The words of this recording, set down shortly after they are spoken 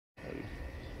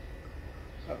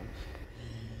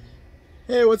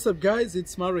Hey, what's up guys?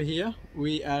 It's Marwa here.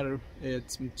 We are at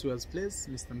Mutua's place,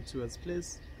 Mr. Mutua's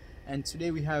place. And today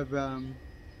we have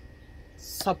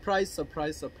surprise from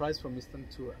Mr.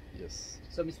 Mutua. Yes.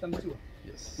 So Mr. Mutua,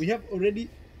 Yes. we have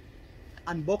already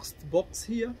unboxed box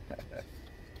here.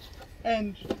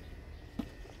 And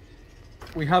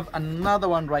we have another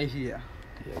one right here.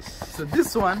 Yes. So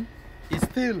this one is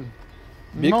still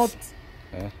Mixed?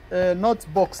 not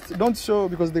boxed. Don't show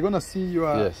because they're gonna see your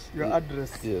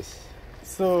address. Yes.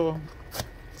 So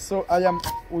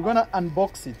we're gonna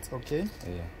unbox it, okay?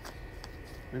 Yeah.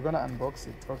 We're gonna unbox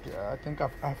it. Okay, I think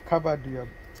I've covered your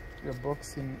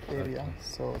boxing area, okay.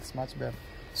 So it's much better.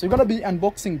 So you're gonna be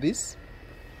unboxing this,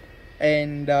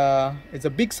 and it's a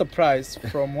big surprise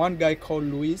from one guy called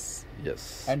Luis.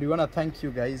 Yes. And we wanna thank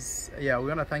you guys. Yeah, we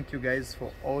wanna thank you guys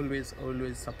for always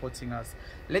supporting us.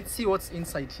 Let's see what's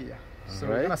inside here. So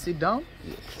we're gonna sit down.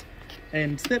 Yes.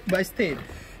 And step by step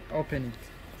open it.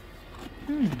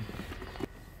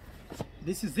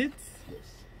 This is it.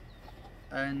 Yes.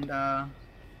 And I'm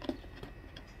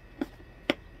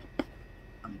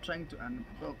trying to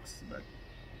unbox, but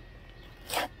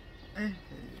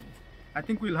I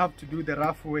think we'll have to do the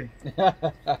rough way.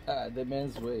 The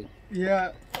men's way.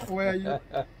 Yeah, where you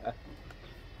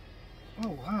oh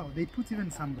wow, they put even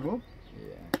some rope.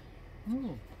 Yeah.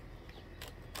 Oh,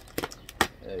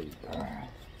 There you go.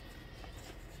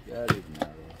 Got it,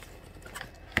 Marwa.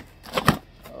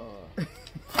 Oh.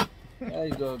 There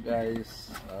you go,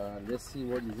 guys. Let's see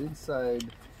what is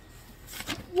inside.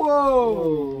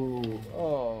 whoa.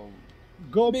 Oh,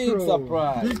 GoPro. big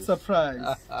surprise. Big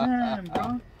surprise. Damn,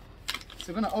 bro. So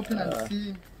we're gonna open and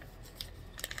see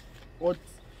what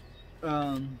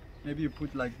maybe you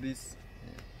put like this.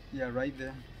 Yeah, right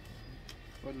there.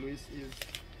 What Luis is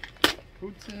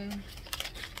putting.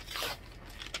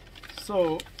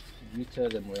 So you tell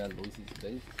them where Luis is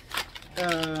based.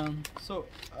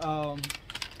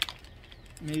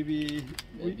 Maybe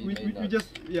we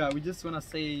just wanna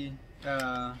say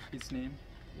his name.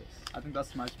 Yes. I think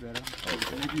that's much better.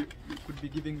 Okay. Maybe you could be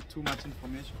giving too much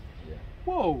information. Yeah.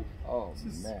 Whoa! Oh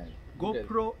This is man.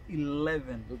 GoPro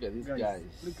 11. Look at these guys. guys.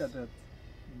 Look at that.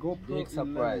 GoPro Big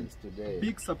 11. surprise today.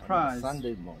 Big surprise. On a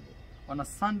Sunday morning. On a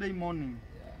Sunday morning.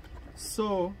 Yeah.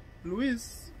 So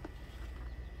Luis,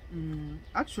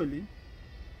 actually,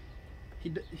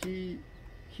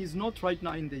 he's not right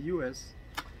now in the US.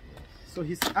 So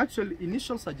his actual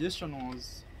initial suggestion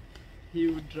was he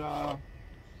would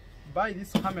buy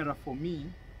this camera for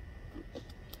me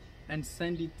and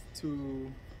send it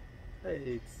to.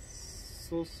 Hey, it's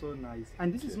so nice.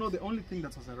 And this is not the only thing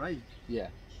that has arrived. Yeah.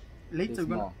 Later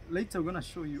we're gonna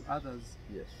show you others.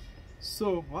 Yes.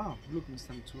 So wow, look, Mr.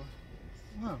 Mutua.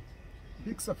 Wow,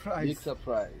 big surprise. Big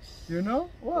surprise. You know?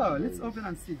 Wow, let's open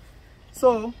and see.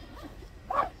 So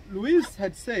Luis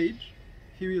had said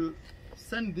he will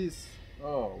send this.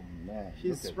 Oh man.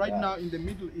 He's right now in the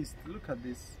Middle East. Look at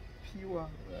this. Pure,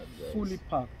 fully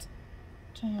packed.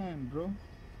 Damn, bro.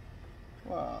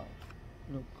 Wow.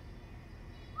 Look.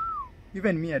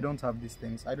 Even me, I don't have these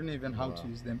things. I don't even know how to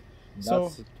use them. That's so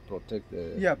to protect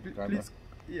the camera. please.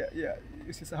 Yeah.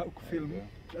 This is how to film.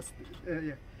 That's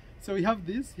yeah. So we have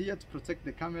this here to protect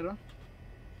the camera.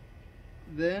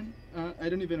 Then I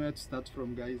don't even know where to start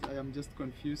from, guys. I am just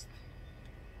confused.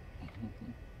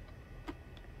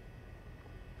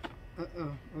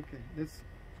 Okay,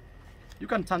 you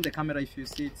can turn the camera if you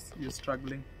see you're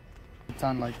struggling.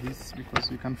 Turn like this because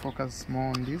we can focus more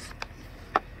on this.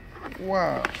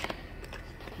 Wow,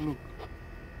 look.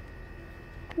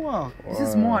 Wow, this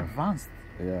is more advanced.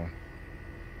 Yeah.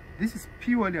 This is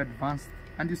purely advanced,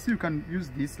 and you see you can use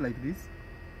this like this.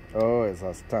 Oh, it's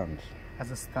a stand. As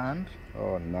a stand.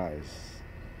 Oh, nice.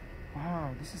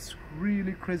 Wow, this is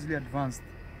really crazily advanced.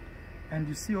 And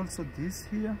you see also this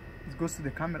here, it goes to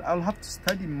the camera. I'll have to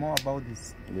study more about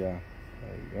this. Yeah,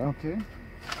 there you go. Okay.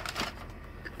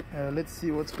 Let's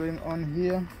see what's going on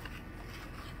here.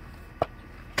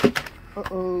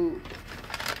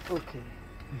 Okay,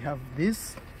 we have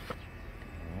this.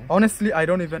 Honestly, I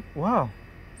don't even. Wow,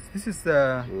 this is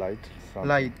light.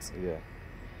 Light. Yeah.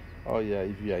 Oh yeah,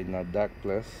 if you are in a dark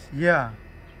place. Yeah,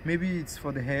 maybe it's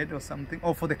for the head or something,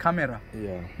 or for the camera.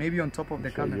 Yeah. Maybe on top of the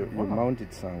camera. You mount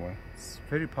it somewhere. It's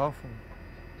very powerful.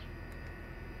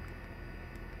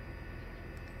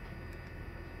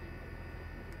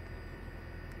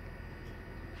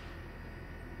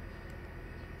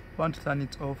 Want to turn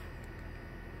it off?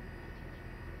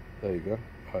 There you go.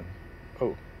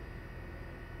 Oh.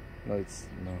 No, it's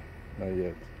not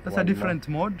yet. That's a different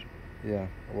mode. Yeah.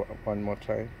 One more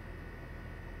time.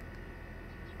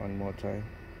 One more time.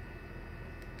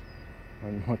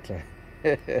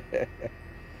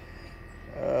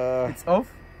 It's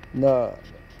off? No.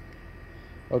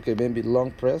 Okay, maybe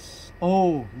long press.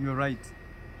 Oh, you're right.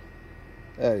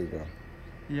 There you go.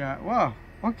 Yeah, wow,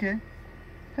 okay.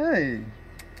 Hey,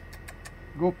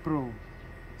 GoPro.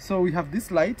 So we have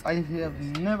this light. I have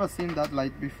never seen that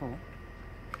light before.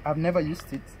 I've never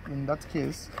used it in that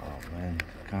case. Oh man,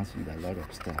 comes with a lot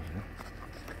of stuff.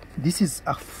 This is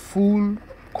a full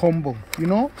combo. You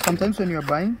know, sometimes when you're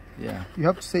buying, you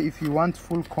have to say if you want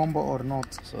full combo or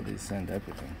not. So they send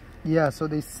everything. Yeah, so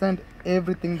they send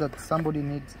everything that somebody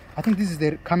needs. I think this is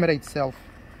the camera itself.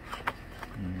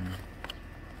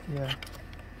 Yeah.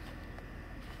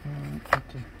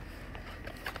 Okay.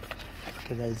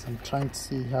 Okay, guys, I'm trying to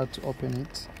see how to open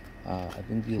it. I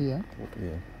think you. Here.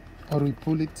 Yeah. Or we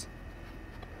pull it.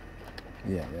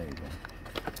 Yeah, there you go.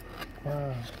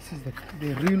 Wow, this is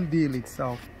the real deal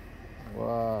itself.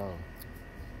 Wow.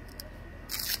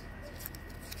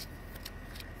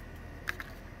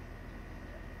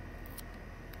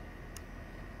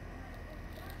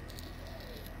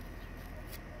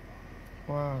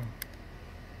 Wow.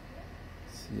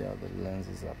 See how the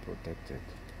lenses are protected.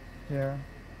 Yeah.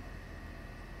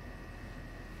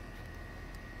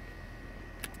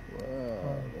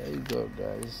 Wow, there you go,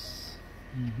 guys.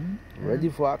 Ready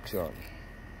for action.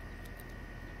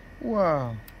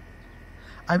 Wow.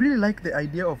 I really like the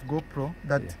idea of GoPro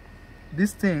that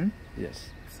this thing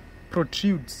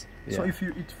protrudes. So if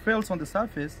it falls on the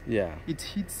surface, it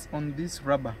hits on this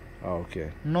rubber. Oh,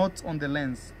 okay. Not on the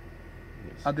lens.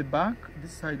 At the back,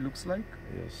 this is how it looks like.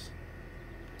 Yes.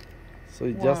 So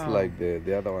it's just like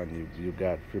the other one you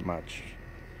got pretty much.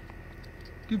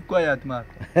 Keep quiet, Mark.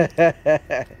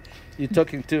 You're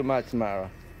talking too much, Marwa.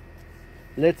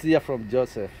 Let's hear from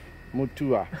Joseph.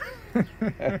 Mutua.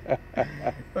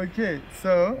 Okay,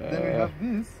 so then we have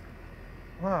this.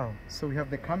 Wow. So we have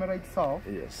the camera itself.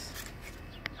 Yes.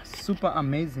 Super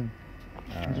amazing.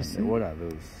 What are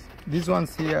those? These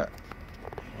ones here,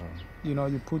 you know,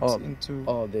 you put into...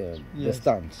 Oh, the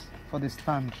stands. For the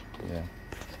stand. Yeah.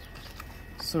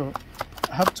 So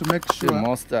I have to make sure...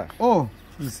 More stuff. Oh,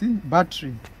 you see?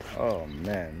 Battery. Oh,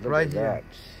 man. Look right at here. that.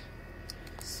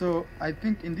 So I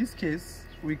think in this case,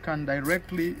 we can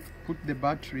directly put the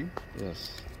battery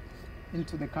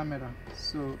into the camera.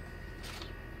 So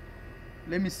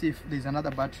let me see if there's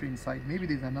another battery inside. Maybe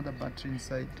there's another battery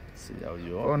inside. See how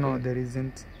you open. Oh no, there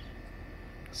isn't.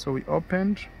 So we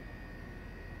opened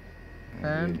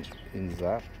and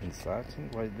inserting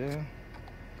right there.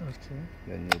 Okay.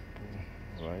 Then you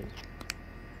pull right.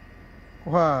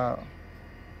 Wow.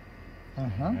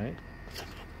 Right.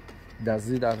 Does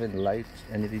it have any light,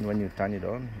 anything when you turn it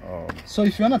on? Or so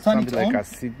if you want to turn it on, like a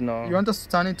signal. You want us to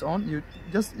turn it on, you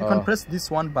can press this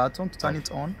one button to turn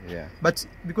it on. Yeah. But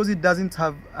because it doesn't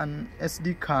have an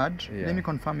SD card, let me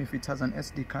confirm if it has an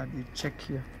SD card. You check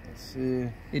here. Let's see.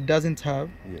 It doesn't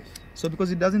have. Yes. So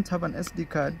because it doesn't have an SD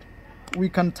card, we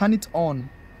can turn it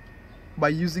on by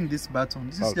using this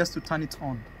button. This is just to turn it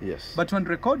on. Yes. But when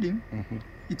recording,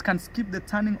 it can skip the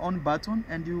turning on button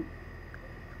and you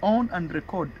on and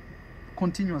record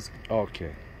continuously.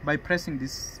 Okay. By pressing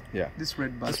this this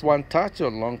red button. Just one touch or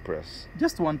long press?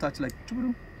 Just one touch, like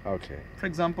okay. For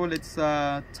example, let's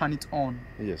turn it on.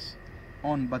 Yes.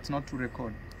 On, but not to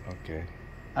record. Okay.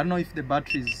 I don't know if the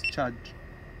battery is charged.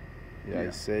 Yeah,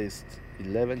 it says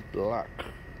 11 black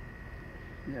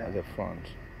at the front.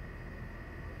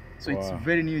 So it's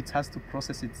very new. It has to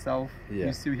process itself. Yeah.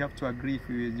 You see, we have to agree if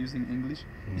we are using English.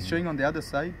 It's showing on the other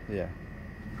side. Yeah.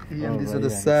 Here on this other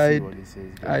side,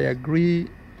 I agree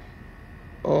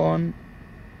on.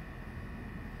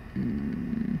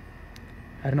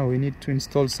 I don't know. We need to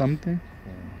install something.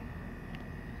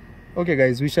 Okay,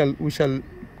 guys, we shall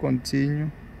continue.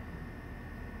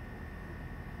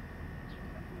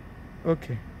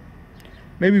 Okay,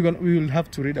 maybe we will have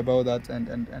to read about that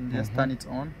and just turn it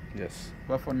on. Yes.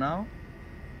 But for now,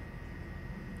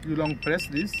 you long press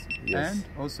this and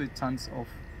also it turns off.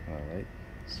 All right.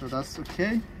 So that's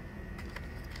okay.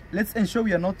 Let's ensure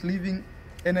we are not leaving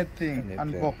anything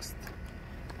unboxed.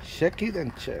 Check it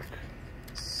and check.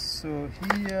 So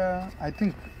here, I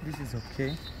think this is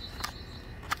okay.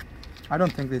 I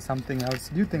don't think there's something else.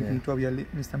 Do you think, Mr.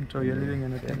 Mutua, you're leaving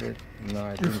anything? No,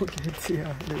 I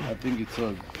think it's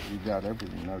all. We got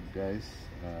everything out, guys.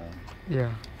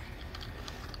 Yeah.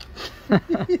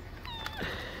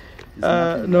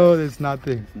 No, there's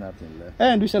nothing. There's nothing left.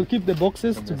 And we shall keep the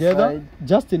boxes together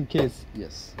just in case.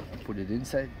 Yes. I'll put it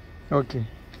inside. Okay.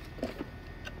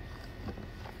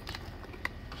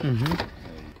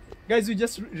 Guys, we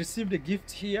just received a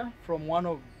gift here from one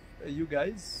of you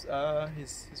guys.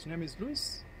 His name is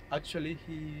Luis. Actually,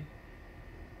 he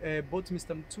bought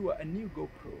Mr. Mutua a new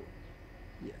GoPro.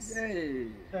 Yes. Yay!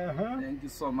 Thank you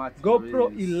so much. GoPro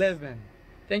Luis. 11.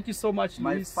 Thank you so much,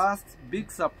 My Luis. first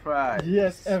big surprise.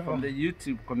 Yes, ever. From the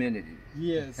YouTube community.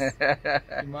 Yes.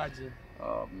 Imagine.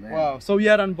 Oh man. Wow. So we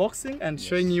are unboxing and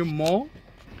showing you more.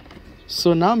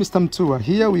 So now, Mr. Mutua,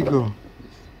 here we go.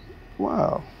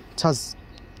 Wow. It has.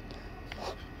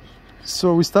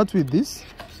 So we start with this.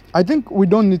 I think we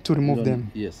don't need to remove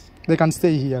them. Yes. They can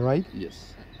stay here, right?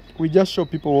 Yes. We just show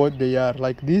people what they are.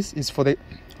 Like this is for the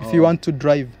if you want to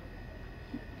drive.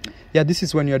 Yeah, this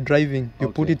is when you're driving. You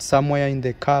put it somewhere in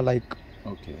the car, like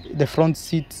the front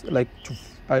seat, like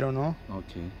I don't know.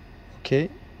 Okay.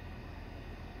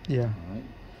 Yeah. Right.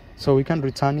 So we can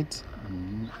return it.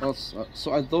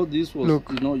 So I thought this was,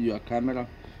 you know, your camera.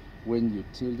 When you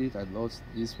tilt it, I thought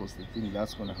this was the thing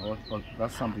that's gonna hold. But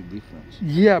that's something different.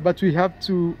 Yeah, but we have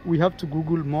to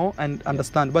Google more and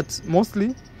understand. But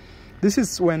mostly, this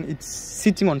is when it's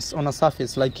sitting on a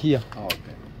surface like here.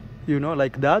 You know,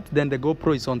 like that. Then the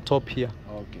GoPro is on top here.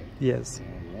 Yes.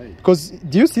 Right. Because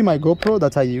do you see my GoPro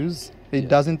that I use? It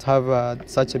doesn't have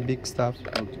such a big stuff.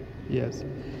 Yes.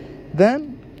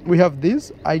 Then we have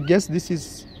this. I guess this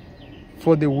is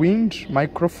for the wind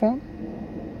microphone.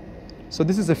 So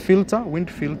this is a filter,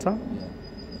 wind filter.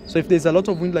 So if there's a lot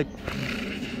of wind, like,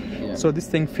 so this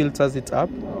thing filters it up.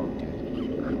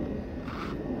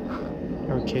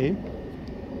 Okay.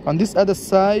 On this other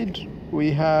side,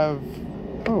 we have,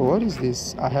 oh, what is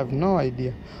this? I have no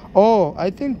idea. Oh, I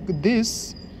think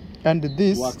this and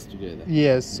this works together.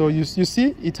 Yes. So you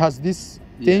see, it has this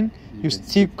thing you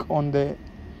stick on the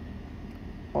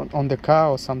car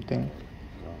or something.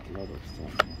 A lot of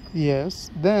stuff. Yes.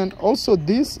 Then also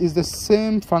this is the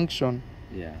same function.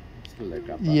 Yeah. Still like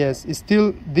a yes. It's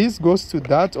still, this goes to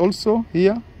that also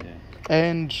here. Yeah.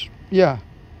 And yeah.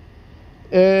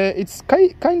 It's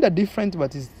kind of different,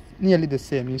 but it's nearly the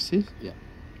same. You see? Yeah.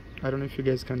 I don't know if you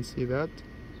guys can see that.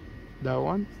 That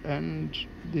one and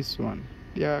this one.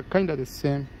 They are kind of the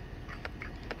same.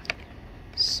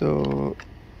 So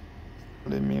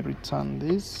let me return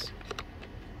this.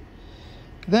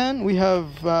 Then we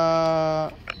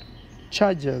have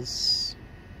chargers,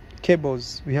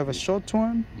 cables. We have a short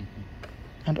one,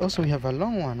 and also we have a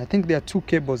long one. I think there are two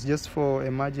cables just for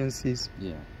emergencies.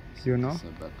 Yeah. You know. So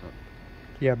backup.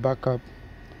 Yeah, backup.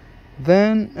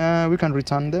 Then we can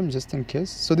return them just in case.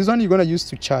 So this one you're gonna use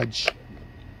to charge.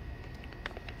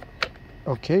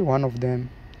 Okay, one of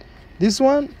them. This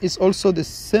one is also the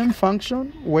same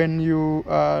function when you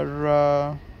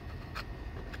are.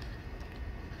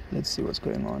 Let's see what's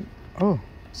going on. Oh,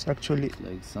 it's actually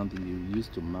like something you use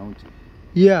to mount it.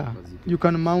 Yeah, you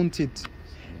can mount it.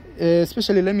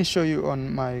 Especially, let me show you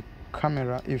on my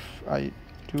camera if I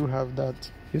do have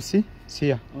that. You see? It's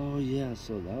here. Oh yeah,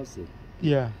 so that's it.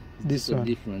 Yeah, this one.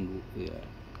 Different.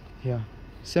 Yeah.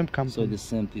 Same company. So the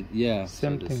same thing. Yeah.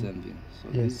 Same thing. Same thing. So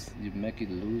yes. This, you make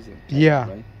it loose. Yeah.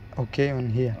 Right? Okay, on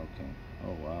here. Okay.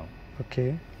 Oh wow.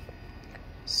 Okay.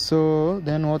 So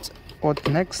then what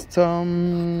next?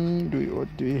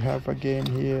 What do we have again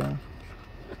here?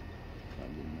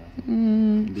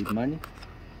 Big money.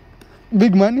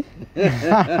 Big money.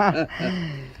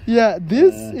 Yeah,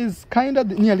 this is kind of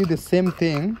nearly the same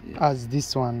thing as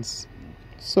these ones.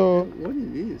 So what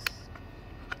is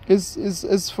this?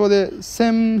 It's for the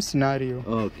same scenario.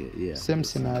 Okay, yeah. Same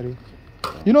scenario.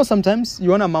 You know, sometimes you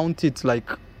wanna mount it like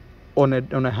on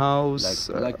a house.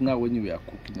 Like now when you are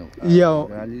cooking.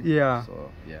 Yeah.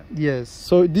 So, yeah. Yes.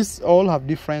 So these all have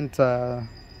different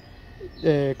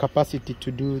capacity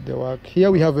to do the work.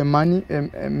 Here we have a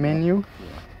menu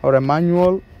or a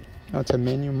manual, not a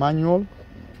menu, manual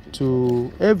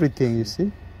to everything. You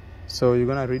see. So you're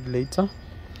gonna read later.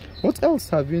 What else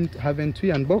haven't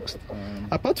we unboxed?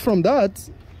 Apart from that,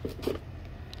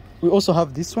 we also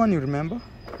have this one. You remember?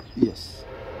 Yes.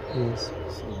 Yes.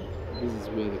 So this is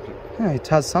where it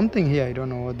has something here. I don't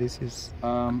know what this is.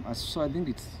 So I think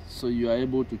it's so you are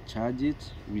able to charge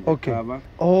it with the cover.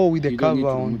 Oh, with the cover on. You don't need to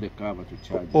on. remove the cover to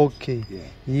charge it. Okay.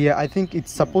 Yeah. I think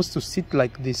it's supposed to sit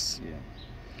like this. Yeah.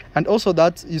 And also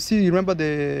that you see, you remember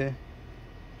this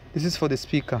is for the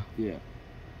speaker. Yeah.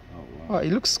 Oh,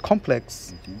 it looks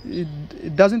complex.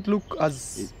 It doesn't look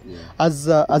as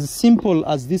simple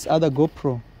as this other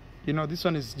GoPro. You know, this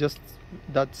one is just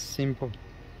that simple.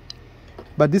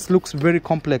 But this looks very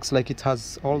complex, like it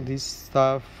has all this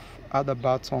stuff, other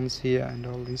buttons here and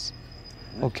all this.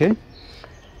 Okay.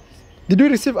 Did you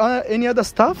receive any other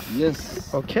stuff?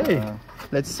 Yes. Okay.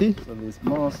 Let's see. So this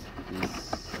most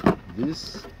is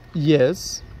this.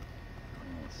 Yes.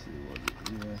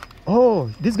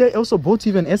 Oh, this guy also bought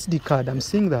even SD card. I'm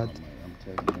seeing that. I'm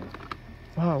telling you.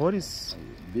 Wow, what is...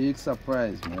 Big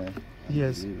surprise, man.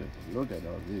 Yes. Look at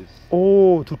all this.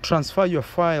 Oh, to transfer your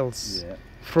files. Yeah.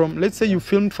 From, let's say you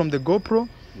filmed from the GoPro,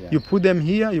 you put them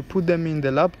here, you put them in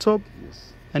the laptop,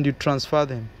 and you transfer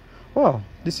them. Wow,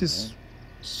 this is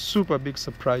super big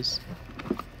surprise.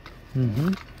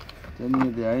 Tell me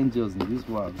the angels in this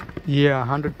one. Yeah,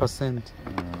 100%.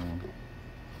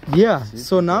 Yeah,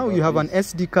 so now you have an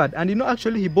SD card, and you know,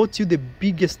 actually he bought you the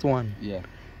biggest one. Yeah.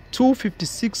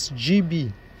 256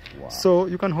 GB. Wow. So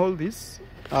you can hold this.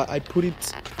 I put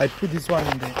this one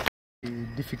in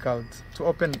the difficult to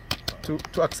open,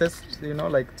 to access, you know,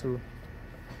 like to.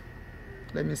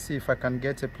 Let me see if I can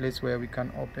get a place where we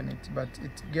can open it, but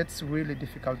it gets really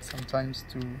difficult sometimes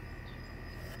to.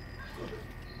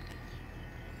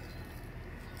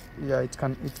 Yeah, it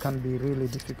can be really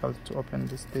difficult to open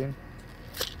this thing.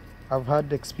 I've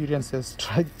had experiences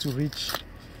trying to reach.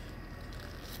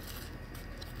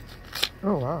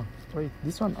 Oh wow, wait,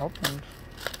 this one opened.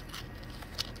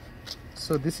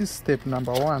 So this is step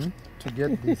number 1 to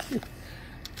get this.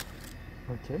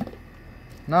 Okay.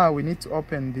 Now we need to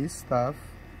open this stuff,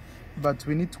 but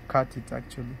we need to cut it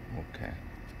actually. Okay.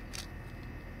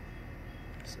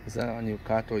 So is that when you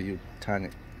cut or you turn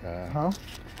it? How?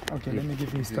 Okay, let me give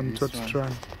Mr. Mutua to try.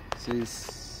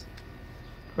 Says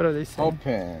what are they saying?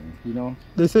 Open, you know.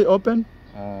 They say open?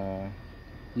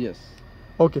 Yes.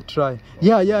 Okay, try.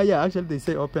 Okay. Yeah. Actually, they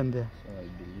say open there. So I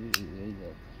believe it is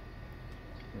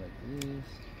like this,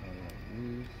 or like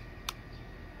this.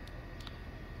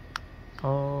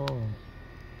 Oh.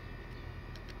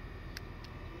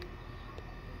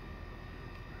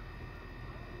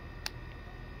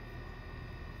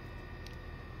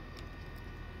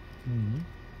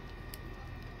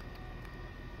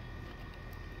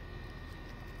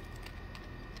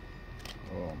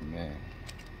 Oh man.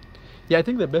 Yeah, I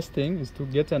think the best thing is to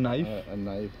get a knife. A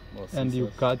knife or scissors. And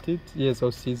you cut it. Yes,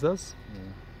 or scissors. Yeah.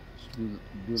 Do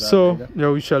that so later?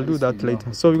 Yeah, we shall do that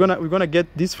later. So we're gonna get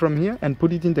this from here and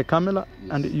put it in the camera,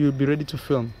 and you'll be ready to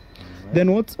film. Right.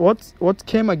 Then what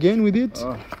came again with it?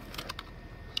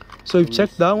 So you've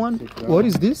checked that one. What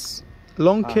is this?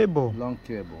 Long cable. Long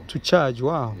cable. To charge.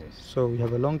 Wow. Yes. So we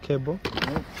have a long cable.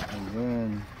 And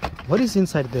then what is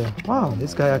inside there? Wow,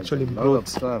 this guy actually brought a lot of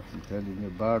stuff. I'm telling you,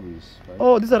 batteries. Right?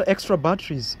 Oh, these are extra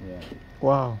batteries. Yeah.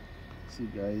 Wow. See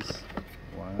guys.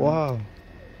 Wow.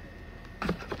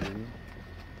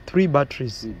 3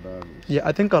 batteries. 3 batteries. Yeah,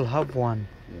 I think I'll have one.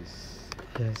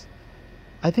 Yes.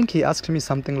 I think he asked me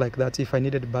something like that if I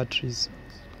needed batteries.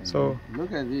 So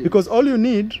look at this. Because all you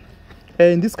need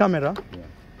in this camera,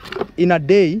 in a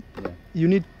day, you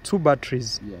need 2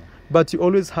 batteries. Yeah. But you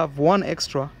always have 1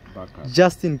 extra backup,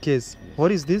 just in case. Yes.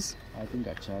 What is this? I think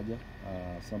a charger,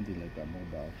 something like a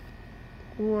mobile.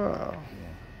 Wow. Yeah.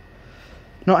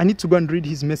 No, I need to go and read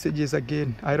his messages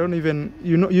again. I don't even,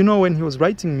 you know, when he was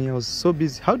writing me, I was so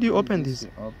busy. How do you open this?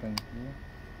 Open here.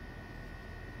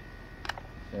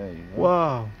 There you go.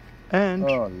 Wow. And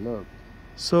oh, look.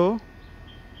 So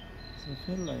I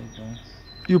feel like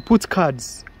you put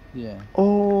cards. Yeah.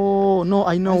 Oh no,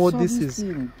 I know what this is.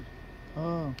 Thing.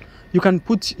 Oh. You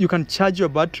can charge your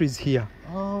batteries here.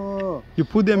 Oh. You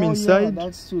put them inside. Yeah,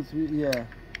 that's true. Yeah.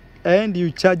 And you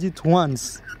charge it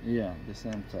once. Yeah, the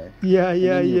same time. Yeah.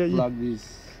 Plug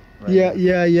this. Right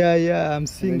yeah. I'm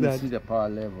seeing that. You see the power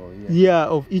level. Yeah,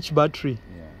 of each battery.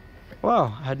 Yeah.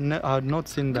 Wow, I had not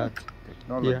seen that.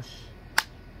 Technology.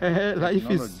 Yeah.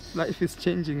 Life is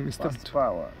changing, Mr. Fast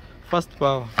power. Fast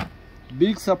power.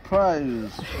 Big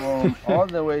surprise from all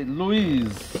the way,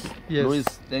 Luis. Yes. Luis,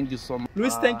 thank you so much.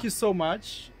 Luis, thank you so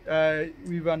much.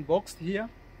 We've unboxed here.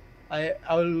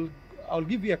 I'll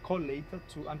give you a call later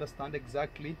to understand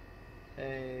exactly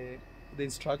the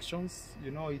instructions.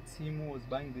 You know, it's him who was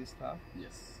buying this stuff.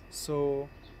 Yes. So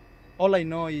all I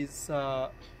know is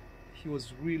he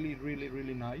was really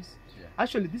nice. Yeah.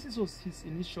 Actually, this was his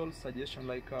initial suggestion.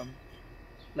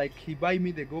 Like he buy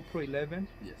me the GoPro 11.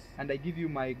 Yes. And I give you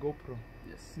my GoPro.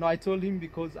 Yes. No, I told him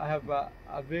because I have a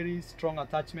very strong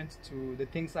attachment to the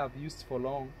things I've used for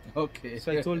long. Okay.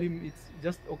 So I told him it's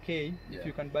just okay if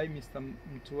you can buy Mr.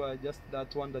 Mutua just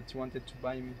that one that you wanted to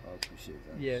buy me. I appreciate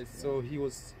that. Yes. Yeah. So he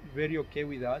was very okay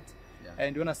with that. Yeah.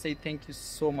 And I want to say thank you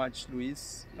so much,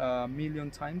 Luis. A million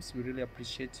times. We really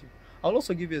appreciate you. I'll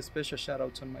also give you a special shout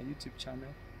out on my YouTube channel.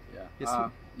 Yeah.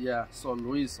 Yes, yeah. So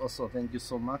Luis, also thank you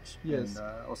so much. Yes.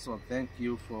 And also thank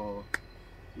you for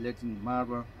letting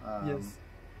Marwa. Yes.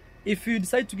 If you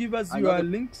decide to give us your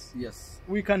links, yes,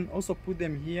 we can also put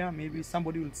them here. Maybe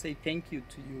somebody will say thank you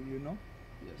to you. You know.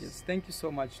 Yes. Yes. Thank you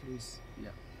so much, Luis. Yeah.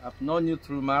 I've known you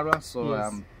through Marwa, so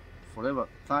forever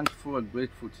thankful and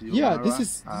grateful to you. Yeah,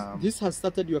 Marwa. this has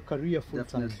started your career full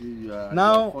time. Definitely,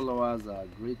 Now your followers are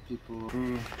great people.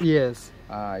 Yes.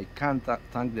 I can't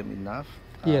thank them enough.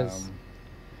 Yes.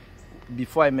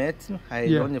 Before I met you, I had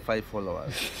Yeah. only 5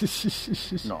 followers.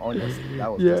 No, honestly, that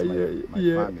was Yeah, just my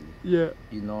yeah, family. yeah.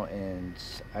 You know, and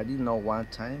I didn't know one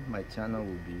time my channel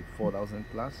would be 4,000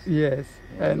 plus. Yes.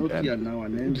 And look here now,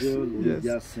 an angel who yes.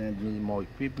 just sent me more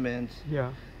equipment.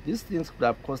 Yeah. These things could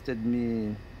have costed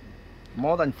me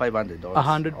more than $500.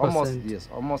 100%. Almost, yes,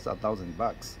 almost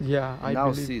 $1,000. Yeah, And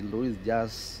now see, Louis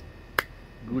just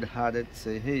good-hearted,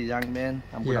 say, hey, young man,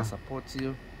 I'm gonna support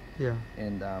you. Yeah.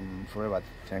 And I'm forever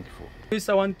thankful. Louis,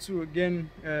 I want to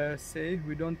again say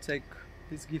we don't take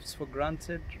these gifts for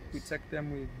granted. We take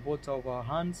them with both of our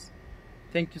hands.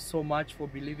 Thank you so much for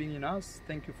believing in us.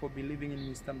 Thank you for believing in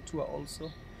Mr. Mutua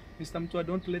also. Mr. Mutua,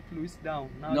 don't let Louis down.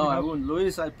 Now no, I won't.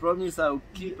 Louis, I promise I'll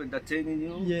keep entertaining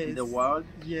you in the world.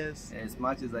 Yes. As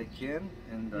much as I can.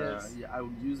 And yeah, I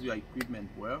will use your equipment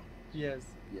well. Yes.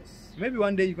 Yes. Maybe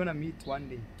one day you're gonna meet one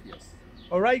day. Yes.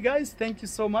 Alright guys, thank you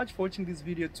so much for watching this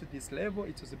video to this level.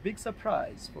 It was a big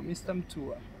surprise for Mr.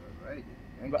 Mutua. Alright,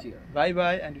 thank you. Bye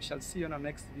bye, and we shall see you on our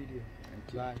next video.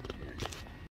 Thank you. Bye.